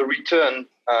the return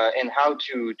and how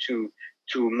to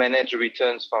manage the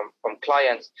returns from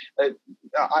clients.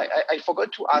 I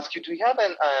forgot to ask you, do you have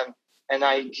an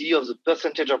idea of the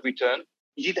percentage of return?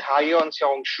 Is it higher on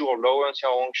Xiaohongshu or lower on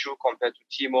Xiaohongshu compared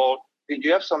to Tmall? Do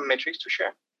you have some metrics to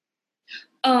share?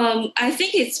 I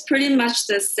think it's pretty much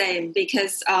the same,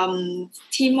 because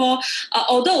Tmall,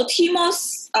 although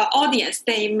Tmall's audience,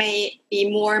 they may be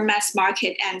more mass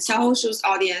market, and Xiaohongshu's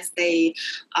audience, they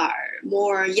are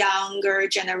more younger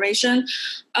generation.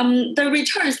 The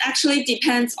returns actually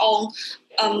depends on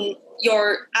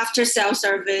your after sale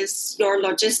service, your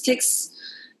logistics,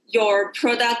 your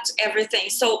product, everything.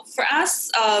 So for us,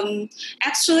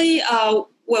 actually,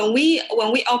 when we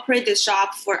operate the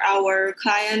shop for our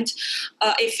client,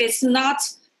 if it's not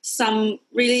some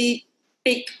really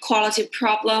big quality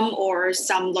problem or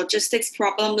some logistics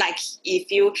problem, like if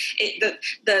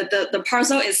the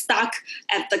parcel is stuck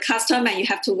at the custom and you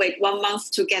have to wait 1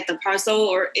 month to get the parcel,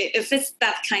 or if it's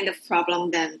that kind of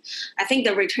problem, then I think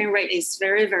the return rate is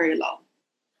very, very low.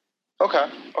 Okay.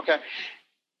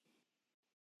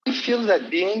 I feel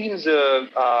that being in the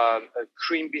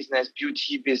cream business,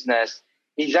 beauty business,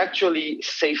 is actually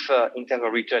safer in terms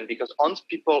of return, because once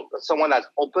someone has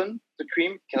opened the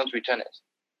cream, cannot return it.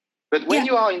 But when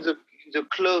you are in the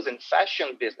clothes and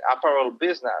fashion business, apparel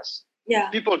business,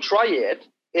 people try it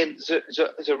and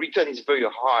the return is very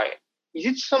high. Is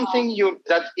it something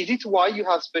is it why you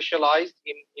have specialized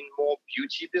in more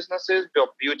beauty businesses,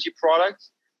 beauty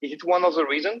products? Is it one of the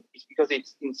reasons? It's because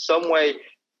it's in some way,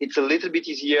 it's a little bit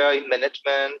easier in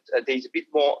management. There's a bit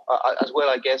more as well,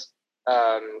 I guess,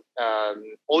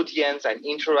 audience and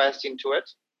interest into it.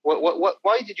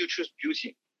 Why did you choose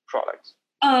beauty products?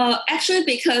 Actually,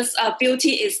 because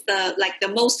beauty is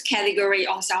the most category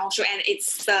on Xiaohongshu, and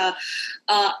it's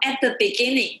at the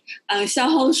beginning,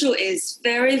 Xiaohongshu is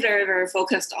very, very, very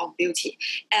focused on beauty,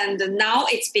 and now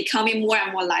it's becoming more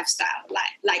and more lifestyle.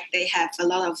 Like they have a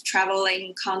lot of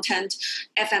traveling content,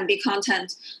 F&B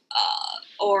content,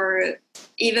 or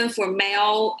even for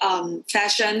male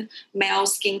fashion, male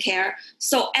skincare.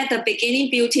 So at the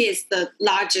beginning, beauty is the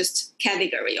largest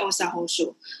category on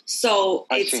Xiaohongshu. So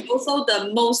it's also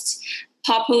the most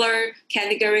popular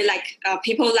category. Like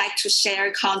people like to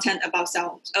share content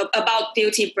about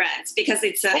beauty brands, because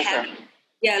it's a habit.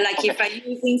 Yeah, like if I'm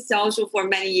using Xiaohongshu for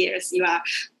many years, you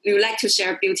like to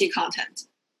share beauty content.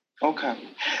 Okay,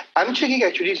 I'm checking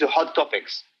actually the hot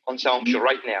topics on Xiaohongshu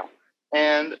right now,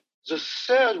 and the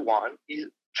third one is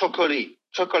chocolate,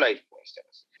 for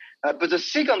instance. But the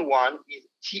second one is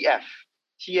TF.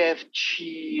 I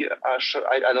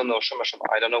don't know,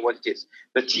 I don't know what it is.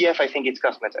 But TF, I think it's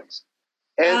cosmetics.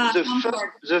 And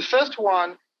the first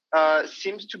one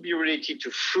seems to be related to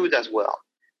food as well.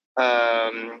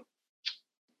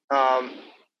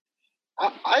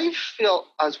 I feel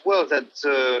as well that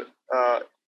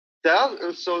there are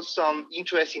also some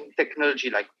interesting technology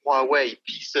like Huawei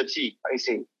P30.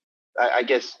 I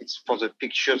guess it's for the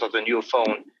pictures of the new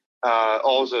phone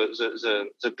or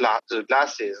the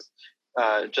glasses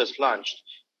just launched.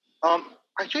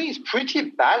 Actually, it's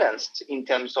pretty balanced in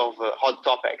terms of hot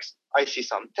topics. I see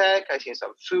some tech, I see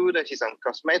some food, I see some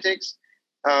cosmetics.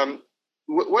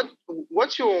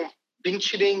 What's your Bing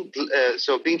Chilling?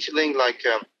 Bing Chilling,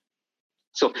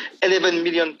 so 11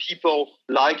 million people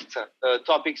liked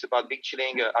topics about Bing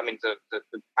Chilling. The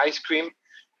ice cream.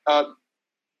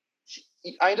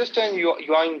 I understand you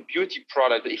are in beauty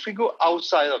product. If we go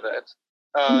outside of it,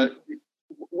 how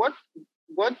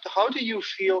do you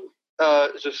feel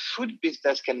the food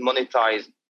business can monetize?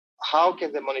 How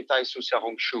can they monetize through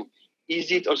Xiaohongshu?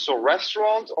 Is it also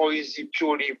restaurant or is it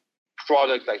purely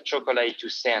product like chocolate to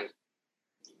send?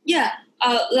 Yeah,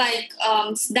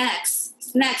 snacks.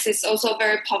 Snacks is also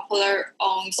very popular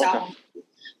on Xiaohongshu. Okay.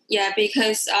 Yeah,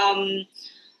 because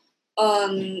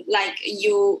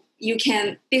you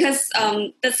can, because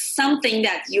that's something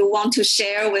that you want to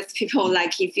share with people.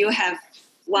 Like if you have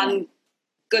one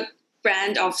good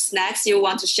brand of snacks you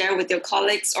want to share with your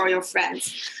colleagues or your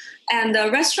friends. And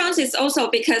the restaurants is also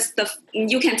because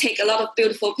you can take a lot of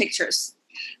beautiful pictures.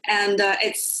 And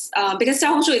it's because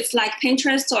Xiaohongshu, it's like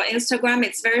Pinterest or Instagram,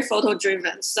 it's very photo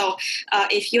driven. So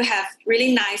if you have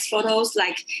really nice photos,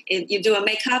 like if you do a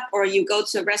makeup or you go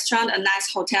to a restaurant, a nice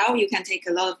hotel, you can take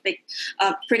a lot of big,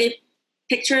 pretty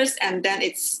pictures, and then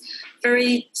it's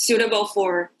very suitable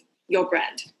for your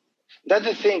brand. That's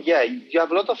the thing, yeah. You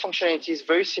have a lot of functionalities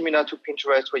very similar to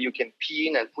Pinterest where you can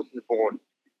pin and put in the board.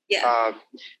 Yeah.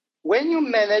 When you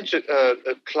manage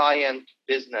a client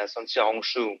business on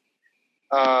Xiaohongshu,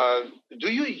 do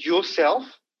you yourself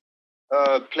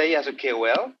play as a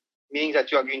KOL, meaning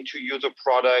that you are going to use a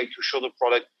product, to show the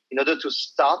product in order to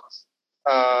start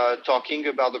talking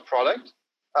about the product?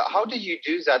 How do you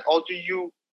do that? Or do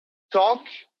you talk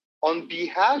on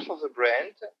behalf of the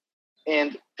brand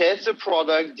and test the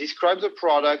product, describe the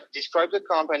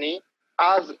company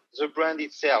as the brand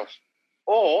itself?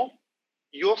 Or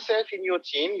yourself in your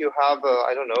team, you have,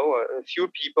 a few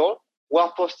people who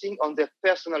are posting on their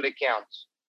personal accounts.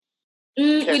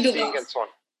 We do both. And so on.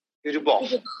 You do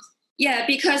both. Yeah,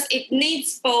 because it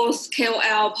needs both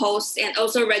KOL posts and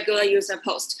also regular user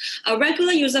posts. A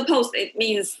regular user post, it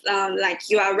means like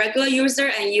you are a regular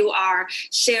user and you are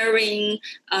sharing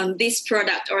this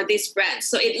product or this brand.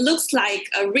 So it looks like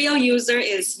a real user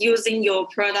is using your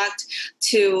product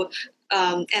to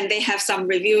and they have some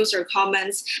reviews or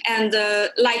comments. And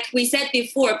like we said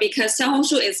before, because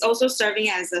Xiaohongshu is also serving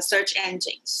as a search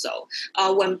engine. So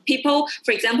when people,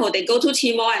 for example, they go to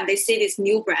Tmall and they see this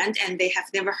new brand and they have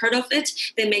never heard of it,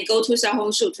 they may go to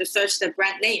Xiaohongshu to search the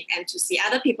brand name and to see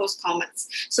other people's comments.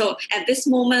 So at this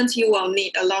moment, you will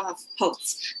need a lot of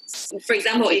posts. For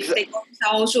example, if they go to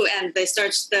Xiaohongshu and they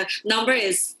search, the number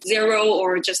is 0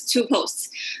 or just 2 posts,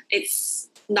 it's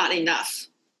not enough.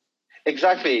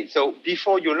 Exactly. So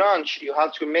before you launch, you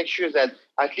have to make sure that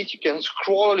at least you can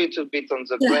scroll a little bit on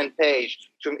the brand page.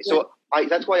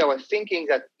 That's why I was thinking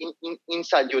that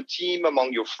inside your team,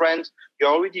 among your friends, you're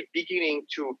already beginning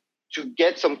to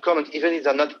get some comments, even if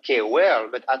they're not KOL,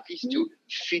 but at least to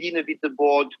feed in a bit the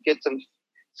board, to get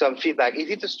some feedback. Is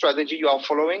it a strategy you are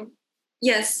following?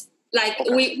 Yes. Like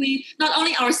we not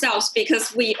only ourselves,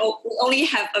 because we only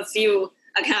have a few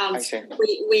accounts.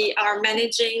 We are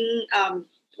managing a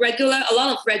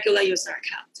lot of regular user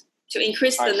accounts to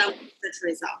increase the number of the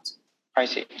result. I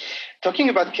see. Talking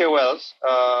about KOLs,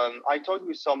 I talked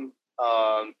with some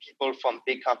people from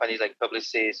big companies like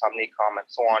Publicis, Omnicom, and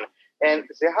so on, and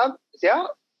they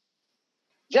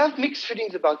have mixed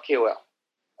feelings about KOL.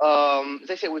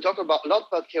 They say we talk a lot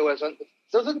about KOLs, and it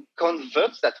doesn't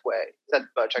convert that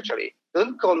much actually. It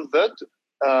doesn't convert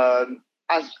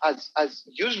as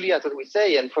usually as we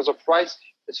say, and for the price,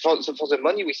 for the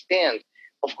money we spend.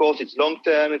 Of course, it's long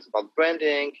term. It's about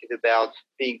branding. It's about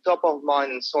being top of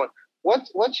mind and so on.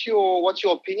 What's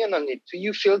your opinion on it? Do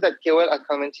you feel that KOL are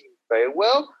commenting very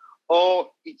well,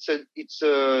 or it's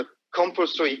a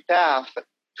compulsory path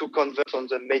to convert on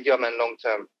the medium and long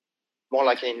term, more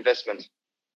like an investment?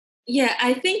 Yeah,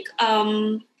 I think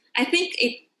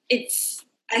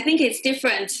it's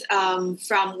different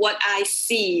from what I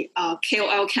see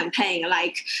KOL campaign.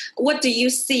 Like, what do you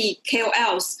see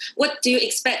KOLs? What do you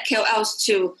expect KOLs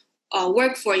to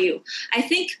work for you? I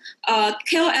think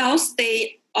KOLs,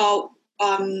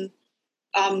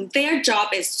 their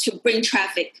job is to bring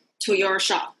traffic to your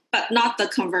shop, but not the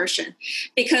conversion,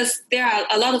 because there are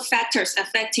a lot of factors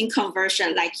affecting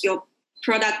conversion, like your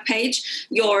product page,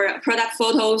 your product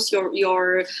photos,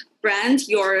 your brand,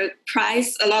 your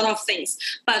price, a lot of things.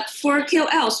 But for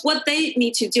KOLs, what they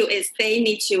need to do is they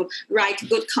need to write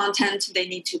good content. They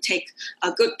need to take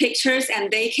good pictures,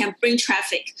 and they can bring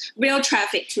traffic, real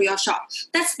traffic to your shop.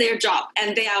 That's their job,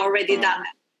 and they are already done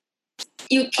that.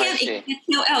 You can't expect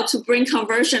KOL to bring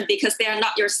conversion because they are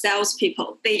not your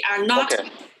salespeople. They are not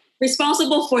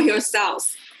responsible for your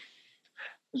sales.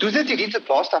 Do they delete the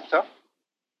post after?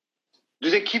 Do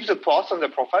they keep the post on the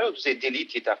profile, or do they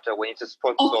delete it after when it's a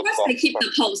sponsored post? Of course, they keep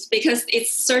the post because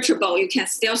it's searchable. You can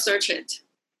still search it.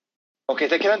 Okay,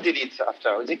 they cannot delete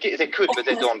after. They could, but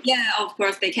they don't. Yeah, of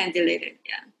course, they can delete it.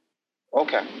 Yeah.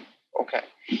 Okay.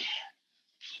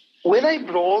 When I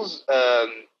browse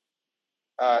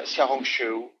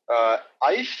Xiaohongshu,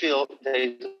 I feel there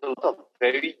is a lot of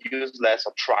very useless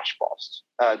or trash posts.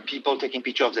 People taking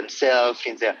pictures of themselves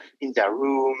in their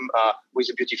room with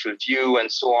a beautiful view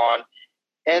and so on.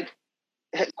 And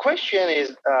the question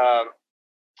is,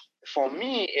 for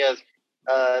me, is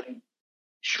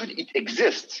should it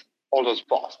exist, all those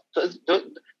posts?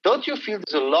 Don't you feel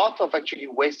there's a lot of actually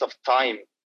waste of time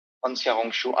on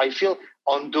Xiaohongshu? I feel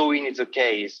on Douyin is the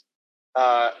case.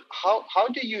 How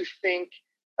do you think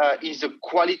is the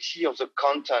quality of the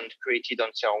content created on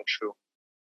Xiaohongshu?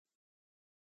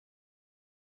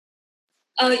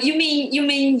 You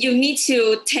mean you need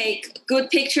to take good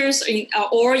pictures,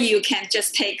 or you can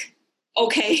just take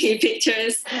okay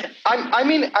pictures? I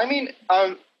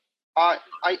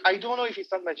don't know if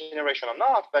it's not my generation or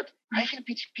not, but I feel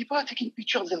people are taking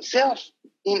pictures of themselves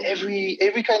in every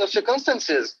kind of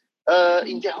circumstances,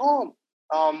 in their home,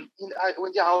 when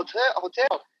they're out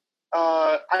hotel.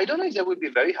 I don't know if they would be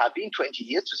very happy in 20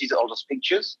 years to see all those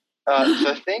pictures.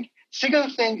 First thing.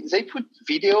 Second thing, they put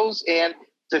videos, and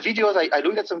the videos, I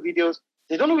looked at some videos,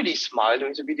 they don't really smile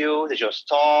during the video. They just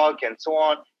talk and so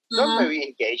on. Not very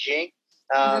engaging.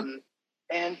 And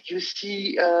you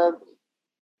see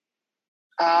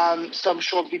some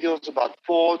short videos about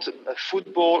sports,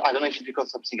 football. I don't know if it's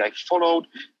because something I followed.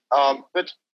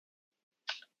 But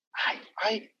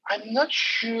I'm not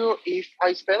sure if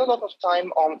I spend a lot of time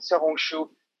on Xiaohongshu,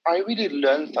 I really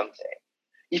learn something.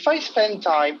 If I spend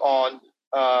time on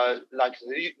like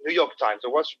the New York Times, the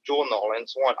Wall Street Journal, and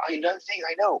so on, I learn things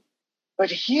I know. But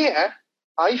here,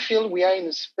 I feel we are in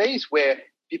a space where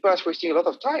people are wasting a lot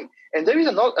of time. And there is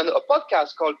a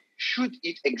podcast called Should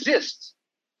It Exist?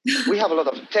 We have a lot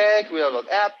of tech, we have a lot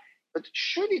of apps, but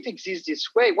should it exist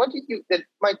this way?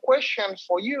 My question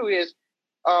for you is,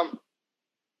 how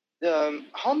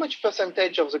much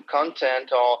percentage of the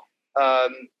content or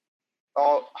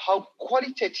how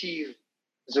qualitative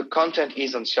the content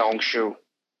is on Xiaohongshu?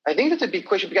 I think that's a big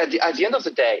question because at the end of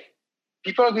the day,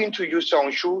 people are going to use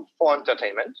Xiaohongshu for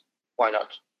entertainment. Why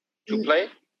not? To play.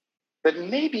 But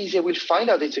maybe they will find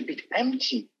out it's a bit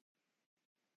empty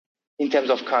in terms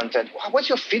of content. What's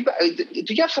your feedback?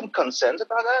 Do you have some concerns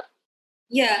about that?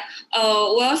 Yeah.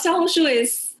 Well, Xiaohongshu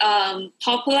is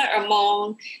popular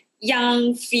among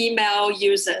young female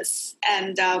users,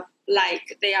 and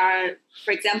like they are,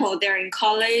 for example, they're in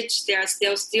college, they are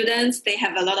still students, they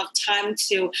have a lot of time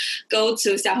to go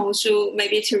to Xiaohongshu,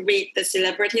 maybe to read the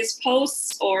celebrities'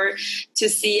 posts or to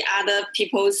see other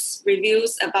people's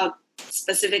reviews about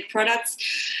specific products.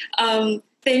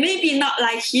 They may be not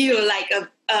like you, like a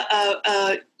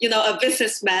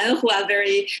businessman who are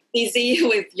very busy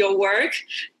with your work,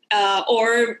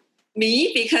 or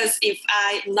me, because if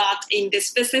I'm not in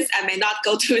this business, I may not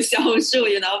go to Xiaohongshu,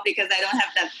 because I don't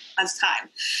have that much time.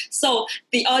 So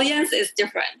the audience is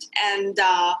different, and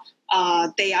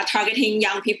they are targeting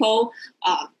young people,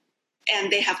 and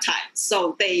they have time.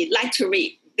 So they like to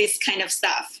read this kind of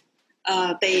stuff.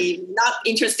 They're not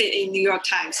interested in New York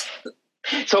Times.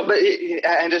 So but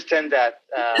I understand that,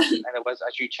 and I was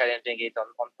actually challenging it on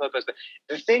purpose. But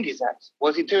the thing is that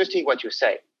was interesting what you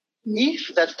say.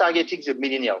 If that's targeting the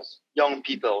millennials, young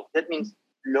people, that means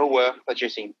lower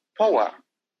purchasing power.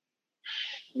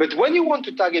 But when you want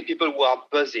to target people who are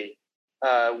busy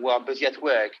at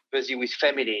work, busy with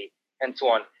family, and so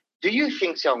on, do you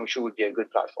think Xiaohongshu would be a good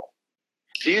platform?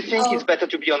 Do you think it's better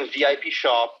to be on a VIP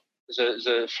shop,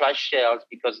 the flash sales,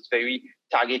 because it's very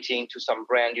targeting to some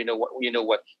brand? You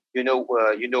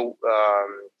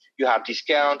have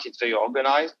discount. It's very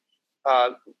organized.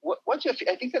 I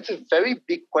think that's a very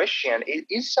big question.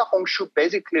 Is Xiaohongshu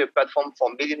basically a platform for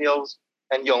millennials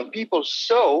and young people?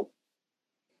 So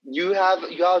you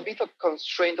are a bit of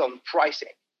constraint on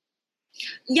pricing.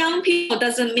 Young people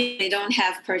doesn't mean they don't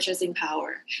have purchasing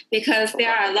power, because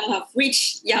there are a lot of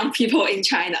rich young people in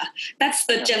China. That's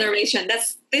the generation.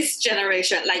 That's this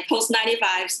generation. Like post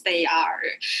 95s,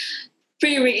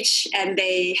 pretty rich and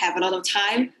they have a lot of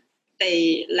time.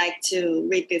 They like to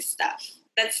read this stuff.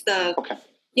 That's the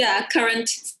current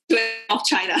situation of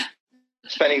China.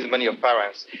 Spending the money of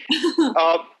parents.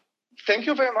 Thank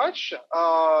you very much.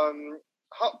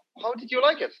 How did you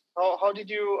like it? How did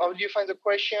you find the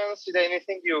questions? Is there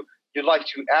anything you'd like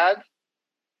to add?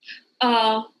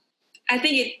 I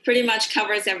think it pretty much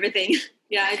covers everything.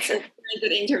 Yeah, it's a very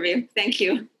good interview. Thank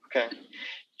you. Okay.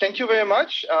 Thank you very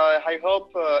much. I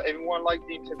hope everyone liked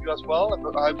the interview as well.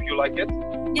 I hope you like it.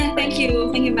 Yeah, thank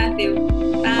you. Thank you, Matthew.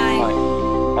 Bye.